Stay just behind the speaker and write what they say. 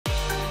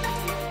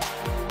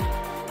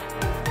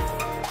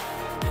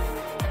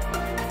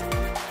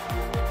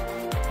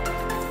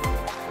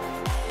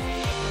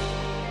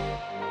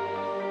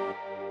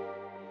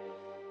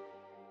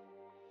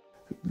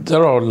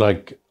There are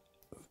like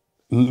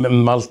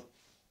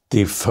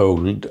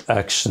multifold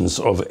actions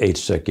of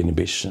HDAC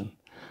inhibition.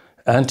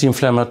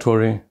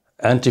 Anti-inflammatory,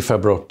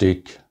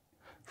 anti-fibrotic,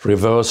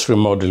 reverse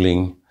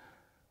remodeling,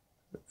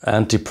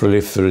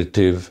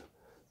 anti-proliferative,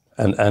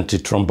 and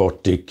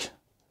anti-thrombotic,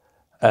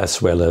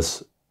 as well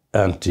as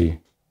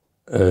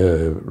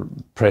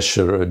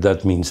anti-pressure,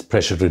 that means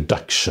pressure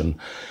reduction.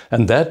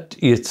 And that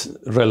is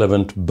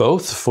relevant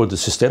both for the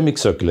systemic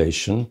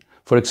circulation.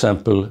 For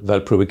example,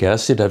 valproic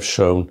acid have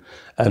shown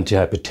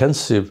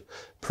antihypertensive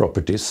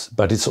properties,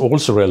 but it's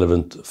also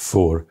relevant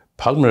for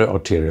pulmonary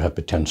arterial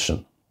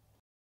hypertension.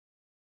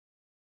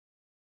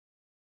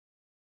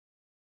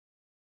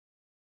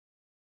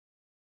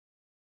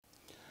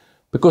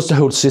 Because the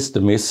whole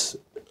system is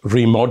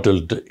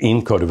remodeled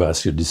in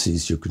cardiovascular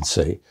disease, you can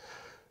say.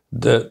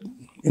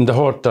 In the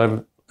heart,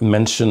 I've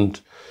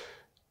mentioned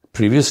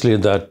previously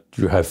that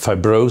you have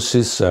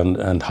fibrosis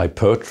and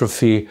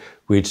hypertrophy,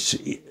 which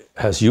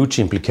has huge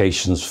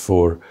implications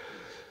for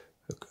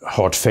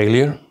heart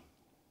failure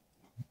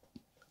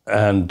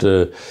and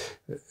atrial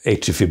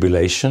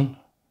fibrillation.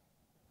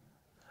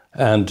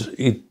 And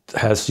it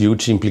has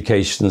huge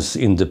implications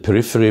in the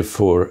periphery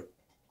for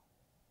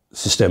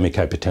systemic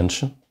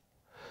hypertension.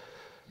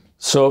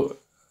 So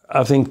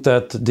I think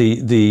that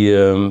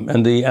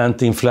the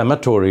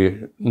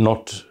anti-inflammatory,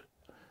 not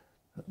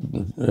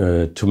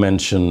to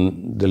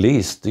mention the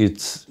least,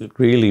 it's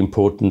really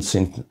important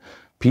since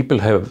people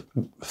have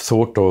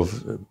thought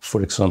of,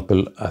 for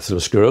example,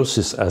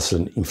 atherosclerosis as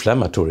an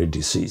inflammatory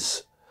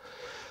disease.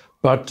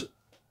 But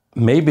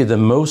maybe the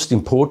most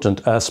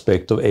important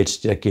aspect of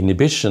HDAC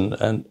inhibition,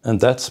 and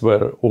that's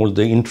where all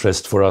the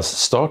interest for us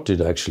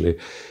started actually,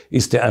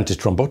 is the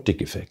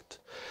antithrombotic effect.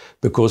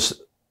 Because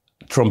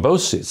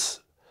thrombosis,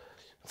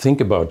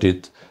 think about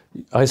it,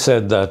 I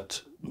said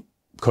that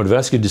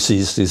cardiovascular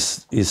disease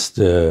is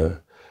the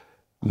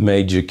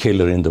major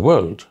killer in the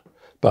world,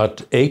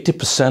 but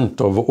 80%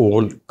 of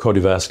all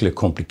cardiovascular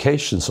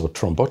complications are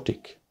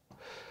thrombotic.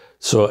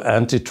 So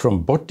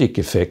antithrombotic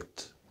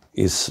effect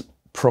is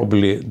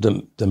probably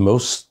the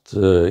most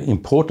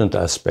important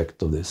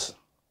aspect of this.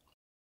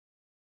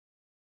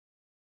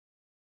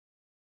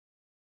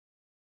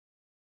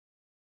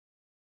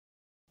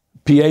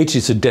 PAH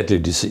is a deadly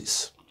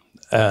disease,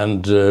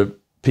 and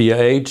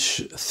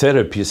PAH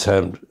therapies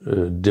have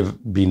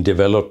been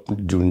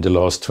developed during the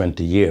last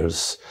 20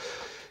 years,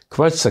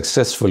 quite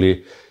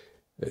successfully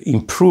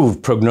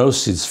improved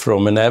prognosis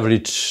from an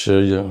average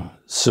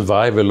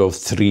survival of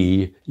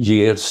 3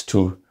 years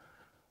to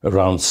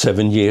around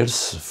 7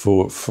 years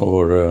for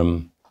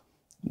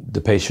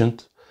the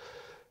patient.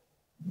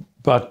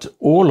 But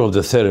all of the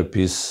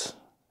therapies,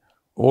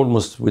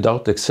 almost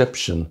without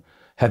exception,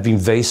 have been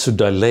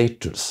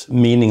vasodilators,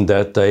 meaning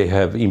that they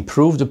have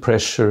improved the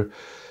pressure,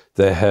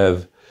 they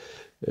have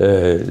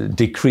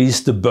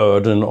decreased the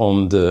burden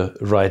on the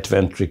right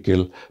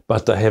ventricle,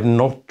 but they have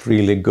not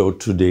really go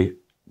to the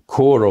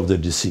core of the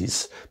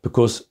disease,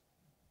 because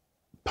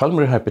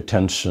pulmonary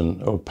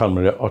hypertension or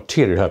pulmonary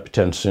arterial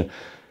hypertension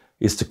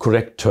is the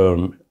correct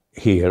term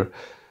here,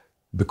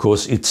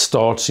 because it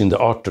starts in the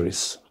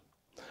arteries.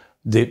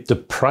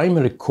 The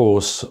primary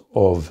cause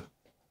of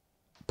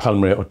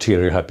pulmonary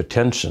arterial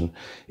hypertension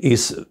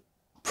is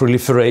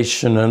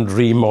proliferation and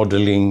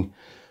remodeling,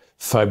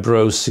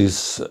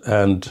 fibrosis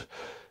and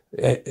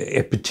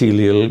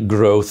epithelial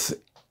growth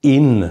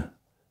in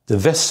the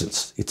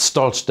vessels. It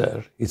starts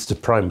there, it's the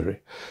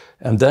primary.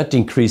 And that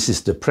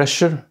increases the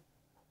pressure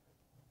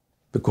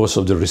because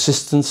of the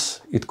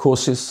resistance it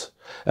causes,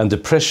 and the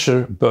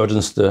pressure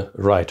burdens the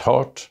right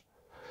heart.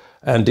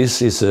 And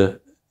this is an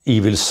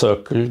evil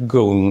circle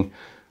going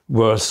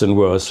worse and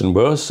worse and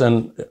worse,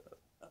 and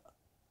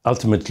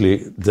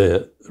ultimately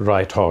the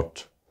right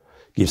heart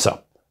gives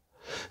up.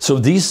 So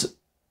these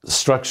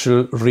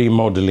structural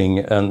remodeling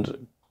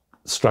and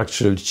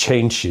structural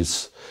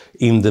changes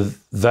in the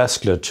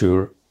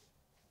vasculature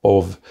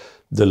of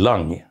the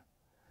lung,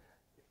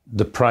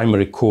 the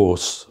primary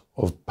cause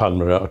of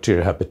pulmonary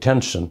arterial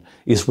hypertension,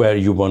 is where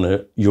you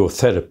want your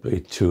therapy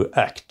to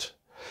act.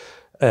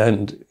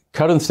 And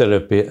current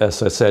therapy,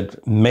 as I said,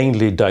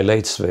 mainly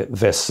dilates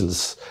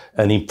vessels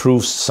and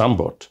improves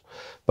somewhat.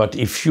 But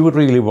if you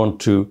really want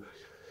to,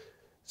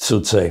 so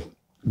to say,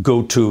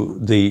 go to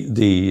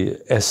the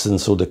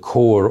essence or the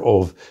core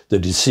of the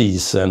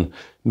disease and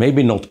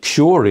maybe not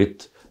cure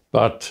it,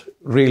 but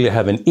really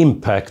have an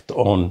impact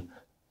on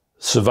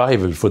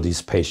survival for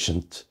this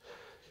patient,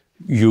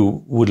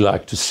 you would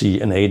like to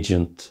see an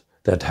agent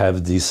that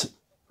have this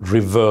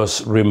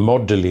reverse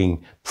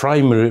remodeling,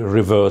 primary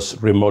reverse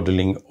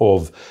remodeling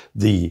of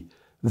the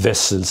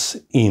vessels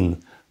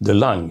in the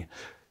lung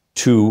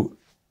to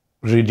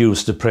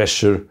reduce the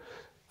pressure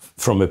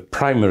from a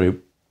primary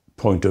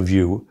point of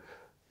view,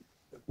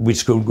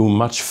 which could go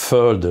much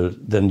further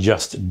than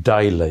just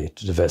dilate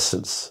the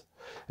vessels.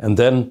 And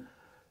then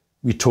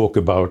we talk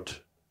about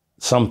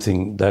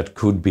something that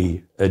could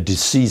be a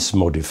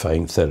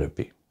disease-modifying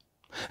therapy.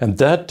 And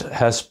that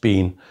has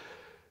been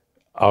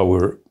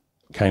our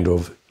kind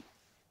of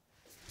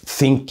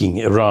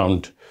thinking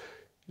around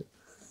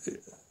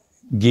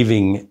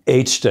giving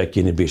HDAC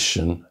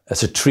inhibition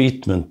as a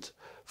treatment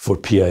for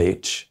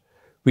PAH.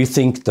 We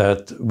think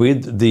that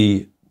with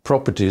the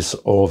properties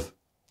of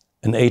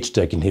an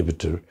HDAC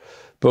inhibitor,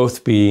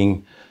 both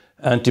being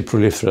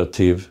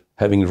anti-proliferative,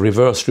 having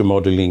reverse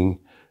remodeling,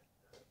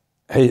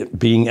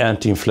 being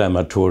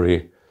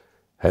anti-inflammatory,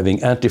 having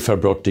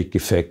antifibrotic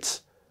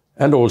effects,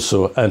 and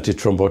also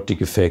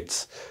antithrombotic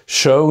effects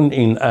shown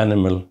in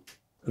animal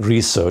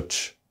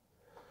research,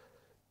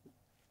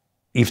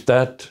 if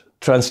that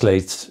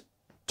translates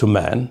to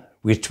man,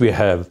 which we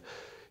have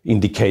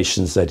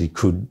indications that it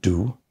could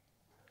do,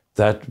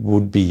 that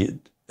would be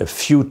a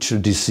future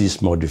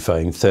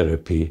disease-modifying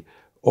therapy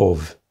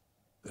of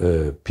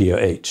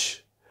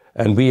PAH.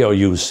 And we are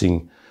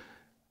using,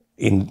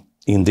 in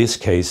this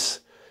case,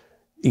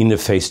 in a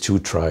phase 2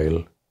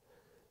 trial,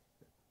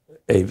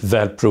 a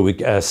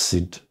valproic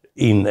acid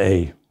in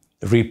a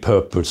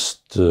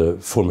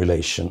repurposed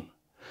formulation.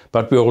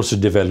 But we're also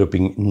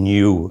developing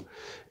new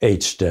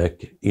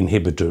HDAC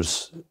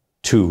inhibitors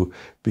to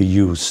be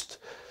used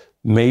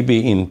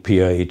maybe in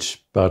PAH,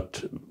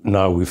 but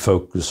now we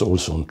focus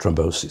also on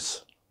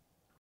thrombosis.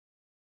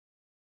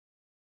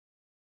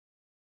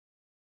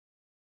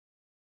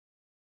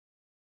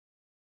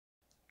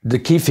 The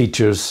key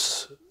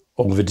features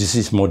of a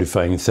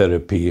disease-modifying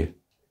therapy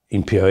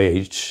in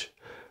PAH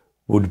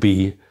would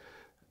be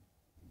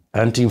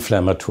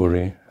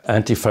anti-inflammatory,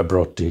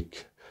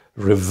 antifibrotic,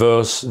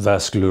 reverse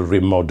vascular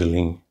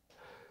remodeling,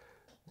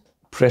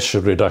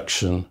 pressure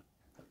reduction,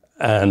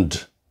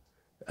 and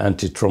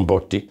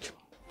antithrombotic.